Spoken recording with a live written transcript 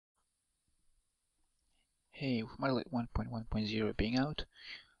Hey, with Mudlet 1.1.0 being out,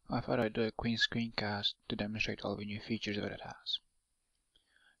 I thought I'd do a quick screencast to demonstrate all the new features that it has.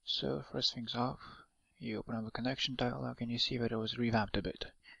 So first things off, you open up the connection dialog and you see that it was revamped a bit.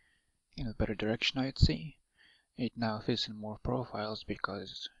 In a better direction, I'd say. It now fits in more profiles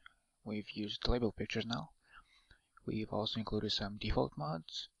because we've used label pictures now. We've also included some default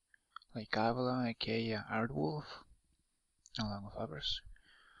mods like Ascii, Ascii Art, along with others.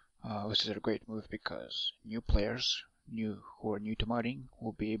 This is a great move because new players who are new to modding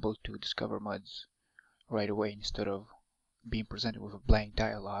will be able to discover mods right away instead of being presented with a blank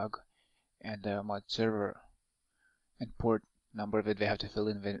dialog and a mod server and port number that they have to fill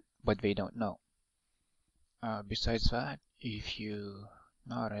in but they don't know. Besides that, if you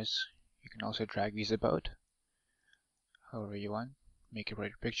notice, you can also drag these about however you want, make a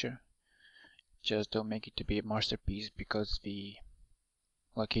brighter picture. Just don't make it to be a masterpiece because the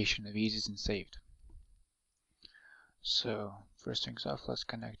location of these isn't saved. So first things off, let's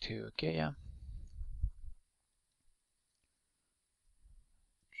connect to Ascii.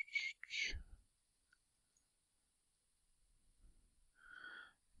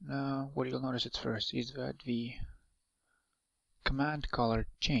 Now what you'll notice at first is that the command color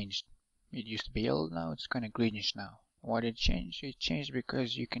changed. It used to be yellow, now it's kind of greenish now. Why did it change? It changed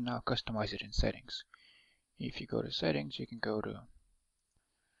because you can now customize it in settings. If you go to settings, you can go to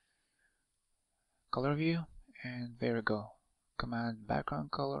color view, and there you go. Command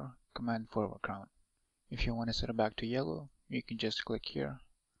background color, command foreground. If you want to set it back to yellow, you can just click here,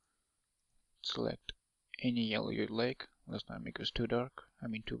 select any yellow you'd like. Let's not make this too dark,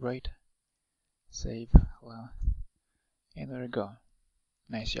 too bright. Save, allow, and there you go.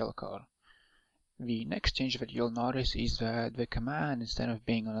 Nice yellow color. The next change that you'll notice is that the command, instead of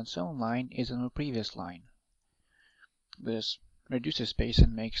being on its own line, is on the previous line. This reduces space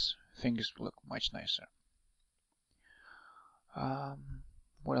and makes things look much nicer.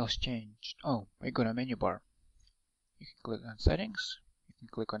 What else changed? Oh, we got a menu bar. You can click on settings, you can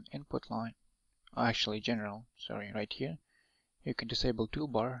click on input line, actually general, right here. You can disable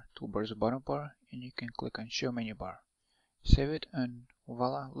toolbar, toolbar is the bottom bar, and you can click on show menu bar. Save it and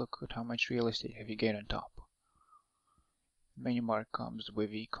voila, look at how much real estate have you get on top. Menu bar comes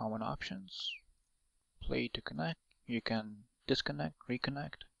with the common options. Play to connect, you can disconnect,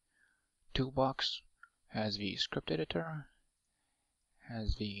 reconnect. Toolbox has the script editor,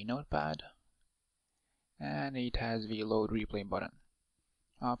 has the notepad, and it has the load replay button.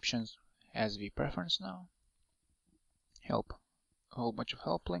 Options has the preference now. Help, a whole bunch of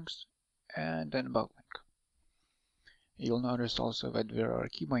help links, and an about link. You'll notice also that there are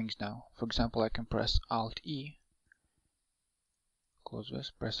keybinds now. For example, I can press Alt-E, close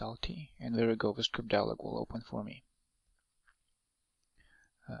this, press Alt-E, and there we go, the script dialog will open for me.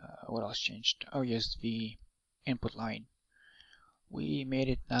 What else changed? Oh yes, the input line. We made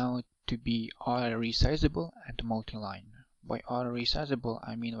it now to be auto-resizable and multi-line. By auto-resizable,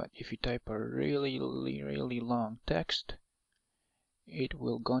 I mean that if you type a really long text, it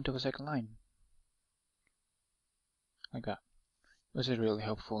will go into the second line. Like that. This is really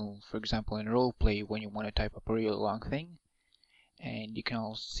helpful, for example, in roleplay when you want to type up a really long thing, and you can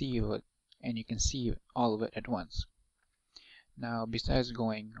all see it, and you can see all of it at once. Now, besides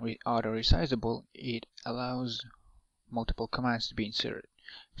going auto-resizable, it allows multiple commands to be inserted.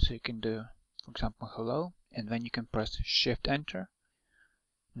 So you can do, for example, hello, and then you can press Shift Enter,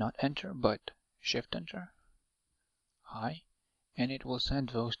 not Enter, but Shift Enter, hi, and it will send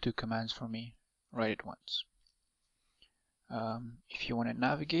those two commands for me right at once. If you want to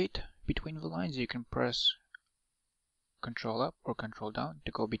navigate between the lines, you can press Control Up or Control Down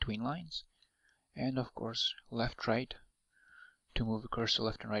to go between lines, and of course left right to move the cursor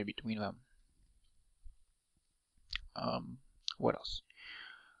left and right between them. What else?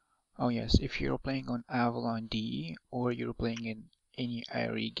 Oh yes, if you're playing on Avalon DE or you're playing in any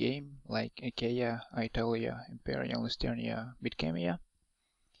IRE game like Ascii, Italia, Imperial, Esternia, Bitcamia,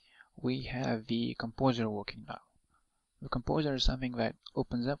 we have the composer working now. The composer is something that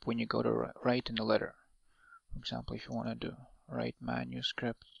opens up when you go to write in the letter. For example, if you want to do write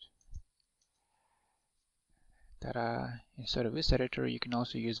manuscript, instead of this editor, you can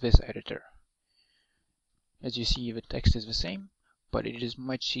also use this editor. As you see, the text is the same, but it is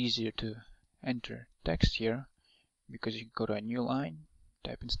much easier to enter text here because you can go to a new line,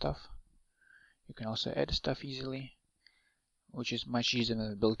 type in stuff. You can also edit stuff easily, which is much easier than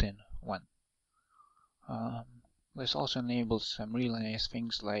the built-in one. This also enables some really nice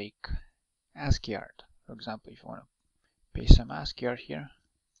things like Ascii Art. For example, if you want to paste some Ascii Art here,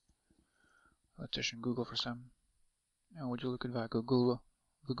 let's search on Google for some. And would you look at that? The Google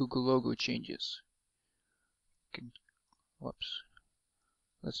logo changes. whoops.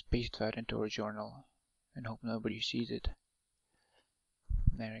 Let's paste that into our journal and hope nobody sees it.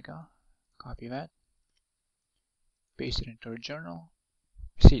 There we go. Copy that. Paste it into our journal.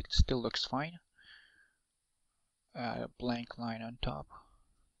 See, it still looks fine. Add a blank line on top,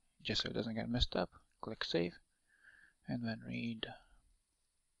 just so it doesn't get messed up. Click Save, and then read.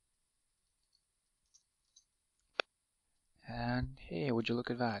 And hey, would you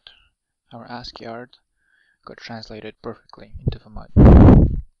look at that? Our Ascii art got translated perfectly into the mud.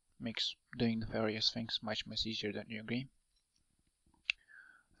 Makes doing the various things much easier, don't you agree?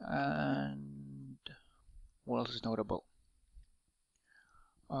 And what else is notable?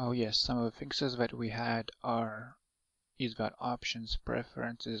 Oh yes, some of the fixes that we had is that options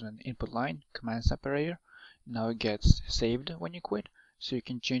preferences and input line command separator. Now it gets saved when you quit, so you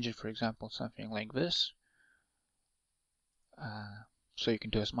can change it, for example, something like this. So you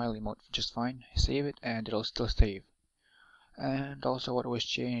can do a smiley mode just fine, save it, and it'll still save. And also what was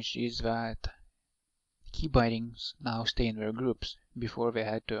changed is that key bindings now stay in their groups. Before they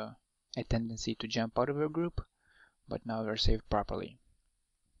had a tendency to jump out of their group, but now they're saved properly.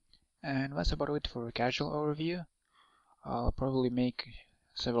 And that's about it for a casual overview. I'll probably make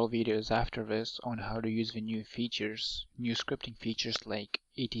several videos after this on how to use the new features, new scripting features like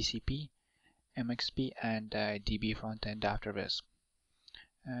ATCP, MXP, and DB frontend after this.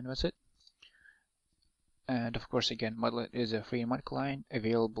 And that's it. And of course, again, Mudlet is a free mud client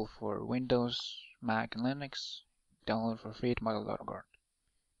available for Windows, Mac, and Linux. Download for free at mudlet.org.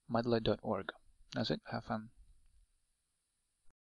 That's it. Have fun.